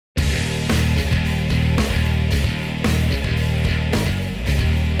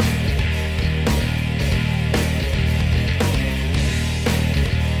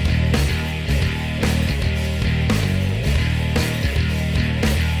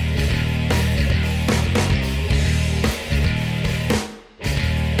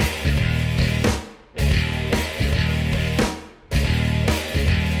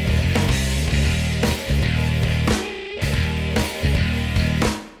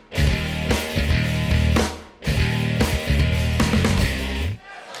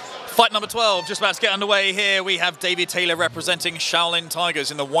number 12 just about to get underway here. We have Dayvd Taylor representing Shaolin Tigers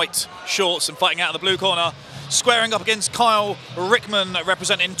in the white shorts and fighting out of the blue corner, squaring up against Kyle Rickman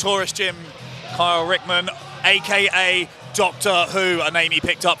representing Taurus Gym. Kyle Rickman, aka Doctor Who, a name he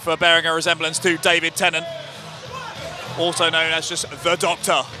picked up for bearing a resemblance to David Tennant, also known as just the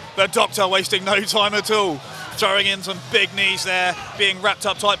Doctor. The Doctor wasting no time at all, throwing in some big knees there, being wrapped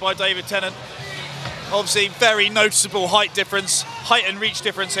up tight by David Tennant. Obviously, very noticeable height and reach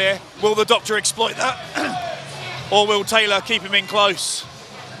difference here. Will the Doctor exploit that? Or will Taylor keep him in close?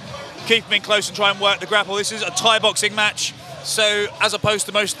 Keep him in close and try and work the grapple. This is a Thai boxing match. So, as opposed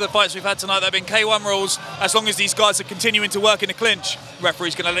to most of the fights we've had tonight, there have been K1 rules. As long as these guys are continuing to work in a clinch,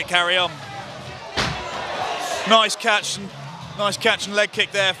 referee's going to let it carry on. Nice catch and leg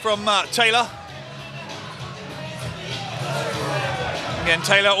kick there from Taylor. Again,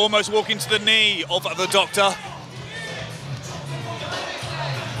 Taylor almost walking to the knee of the Doctor.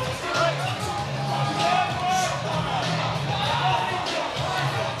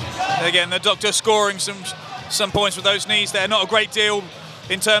 Again, the Doctor scoring some points with those knees there. Not a great deal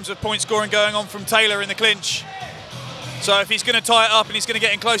in terms of point scoring going on from Taylor in the clinch. So if he's going to tie it up and he's going to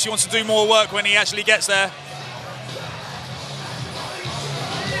get in close, he wants to do more work when he actually gets there.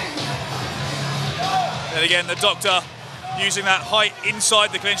 And again, the Doctor using that height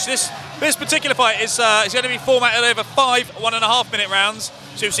inside the clinch. This particular fight is going to be formatted over 5 1.5 minute rounds.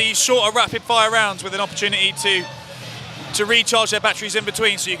 So you see shorter rapid fire rounds with an opportunity to recharge their batteries in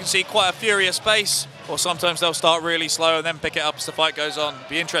between, so you can see quite a furious pace, or sometimes they'll start really slow and then pick it up as the fight goes on.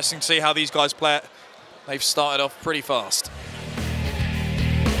 Be interesting to see how these guys play it. They've started off pretty fast.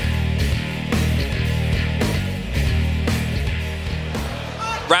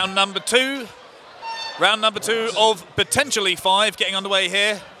 Round number two of potentially 5 getting underway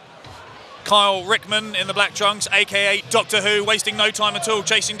here. Kyle Rickman in the black trunks, aka Doctor Who, wasting no time at all,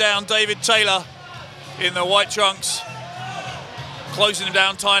 chasing down Dayvd Taylor in the white trunks, closing him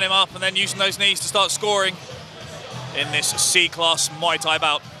down, tying him up, and then using those knees to start scoring in this C-class Muay Thai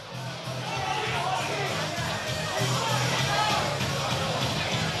bout.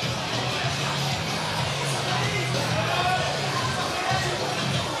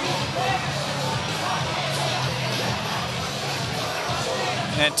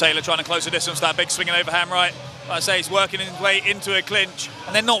 And Taylor trying to close the distance, that big swinging overhand right. Like I say, he's working his way into a clinch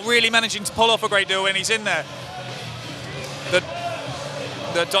and then not really managing to pull off a great deal when he's in there.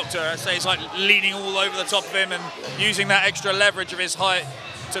 The Doctor, I say, is like leaning all over the top of him and using that extra leverage of his height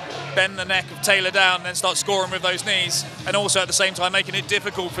to bend the neck of Taylor down and then start scoring with those knees, and also at the same time making it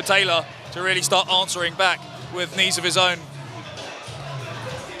difficult for Taylor to really start answering back with knees of his own.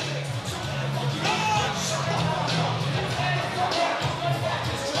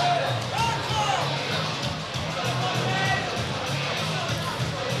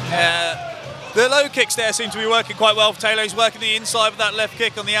 The low kicks there seem to be working quite well for Taylor. He's working the inside with that left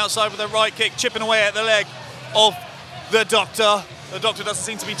kick, on the outside with the right kick, chipping away at the leg of the Doctor. The Doctor doesn't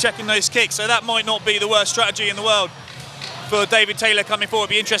seem to be checking those kicks, so that might not be the worst strategy in the world for Dayvd Taylor coming forward.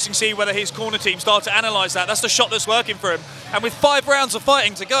 It'll be interesting to see whether his corner team start to analyse that. That's the shot that's working for him. And with 5 rounds of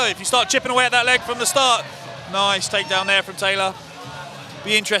fighting to go, if you start chipping away at that leg from the start, nice takedown there from Taylor.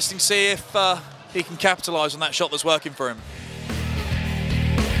 Be interesting to see if he can capitalise on that shot that's working for him.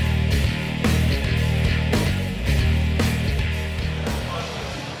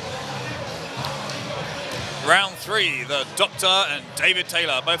 Round 3, the Doctor and Dayvd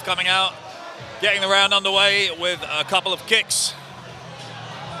Taylor both coming out, getting the round underway with a couple of kicks.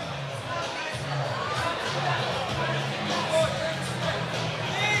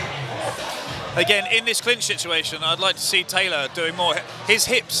 Again, in this clinch situation, I'd like to see Taylor doing more. His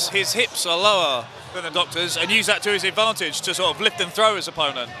hips are lower than the Doctor's, and use that to his advantage to sort of lift and throw his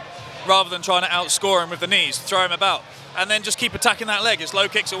opponent, rather than trying to outscore him with the knees, throw him about, and then just keep attacking that leg. His low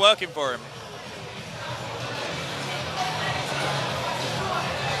kicks are working for him.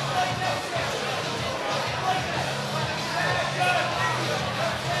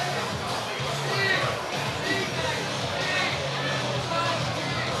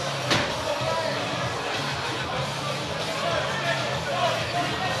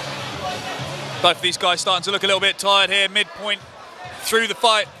 Both of these guys starting to look a little bit tired here, midpoint through the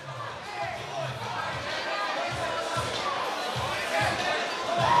fight.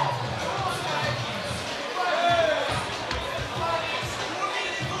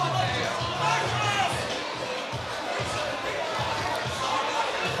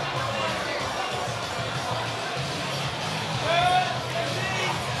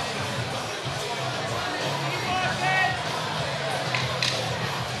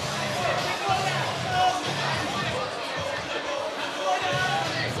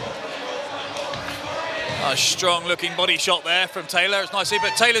 Nice strong looking body shot there from Taylor. It's nice to see,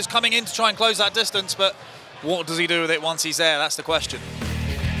 but Taylor's coming in to try and close that distance, but what does he do with it once he's there? That's the question.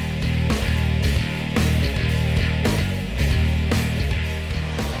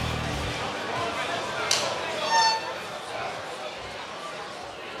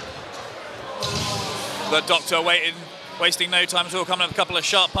 The Doctor wasting no time at all, coming up a couple of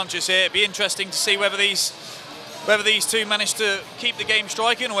sharp punches here. It'd be interesting to see whether these two manage to keep the game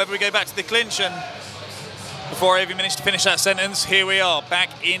striking or whether we go back to the clinch. And before I even managed to finish that sentence, here we are, back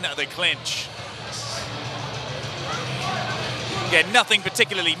in the clinch. Again, nothing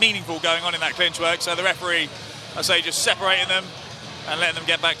particularly meaningful going on in that clinch work, so the referee, I say, just separating them and letting them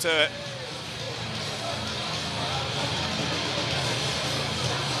get back to it.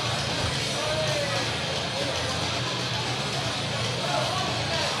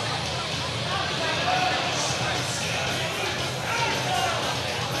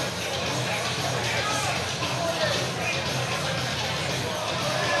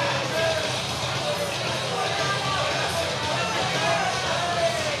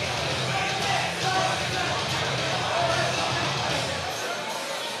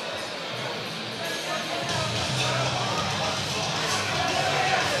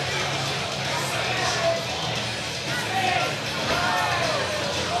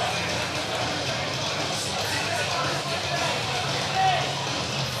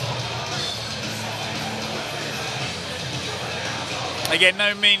 Again,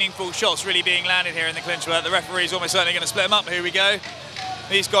 no meaningful shots really being landed here in the clinch work. The referee's almost certainly going to split them up. Here we go.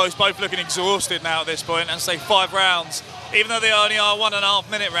 These guys both looking exhausted now at this point, and say 5 rounds. Even though they only are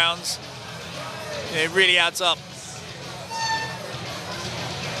 1.5 minute rounds, it really adds up.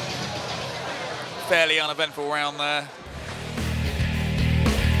 Fairly uneventful round there.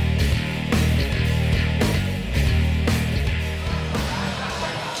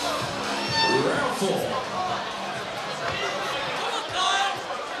 Round 4.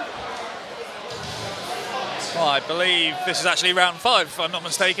 Well, I believe this is actually round 5, if I'm not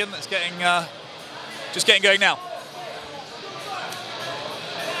mistaken. That's getting just getting going now.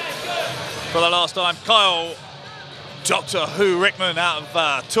 For the last time, Kyle Doctor Who Rickman out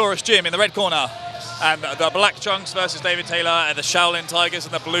of Taurus Gym in the red corner, and the Black Trunks versus Dayvd Taylor and the Shaolin Tigers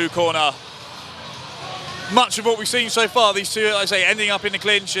in the blue corner. Much of what we've seen so far, these two, like I say, ending up in the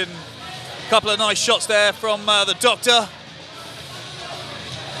clinch, and a couple of nice shots there from the Doctor.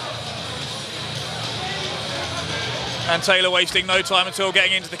 And Taylor wasting no time at all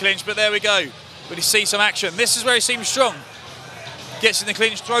getting into the clinch, but there we go. We see some action. This is where he seems strong. Gets in the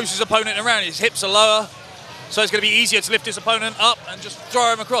clinch, throws his opponent around. His hips are lower, so it's going to be easier to lift his opponent up and just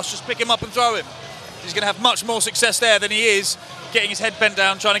throw him across, just pick him up and throw him. He's going to have much more success there than he is getting his head bent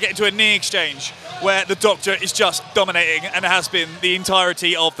down, trying to get into a knee exchange, where the Doctor is just dominating and has been the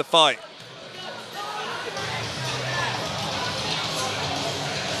entirety of the fight.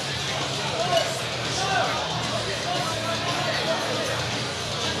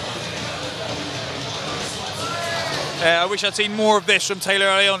 I wish I'd seen more of this from Taylor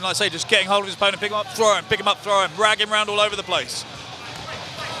early on. Like I say, just getting hold of his opponent, pick him up, throw him, pick him up, throw him, rag him around all over the place.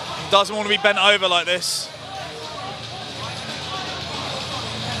 Doesn't want to be bent over like this.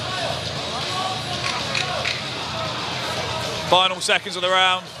 Final seconds of the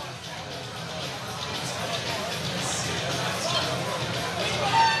round.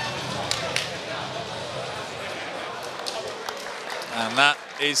 And that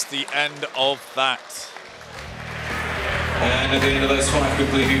is the end of that. And at the end of those 5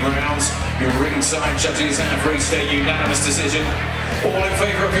 concluding rounds, your ringside judges have reached a unanimous decision. All in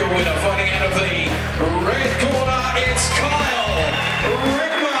favour of your winner, fighting out of the red corner, it's Kyle Rickman.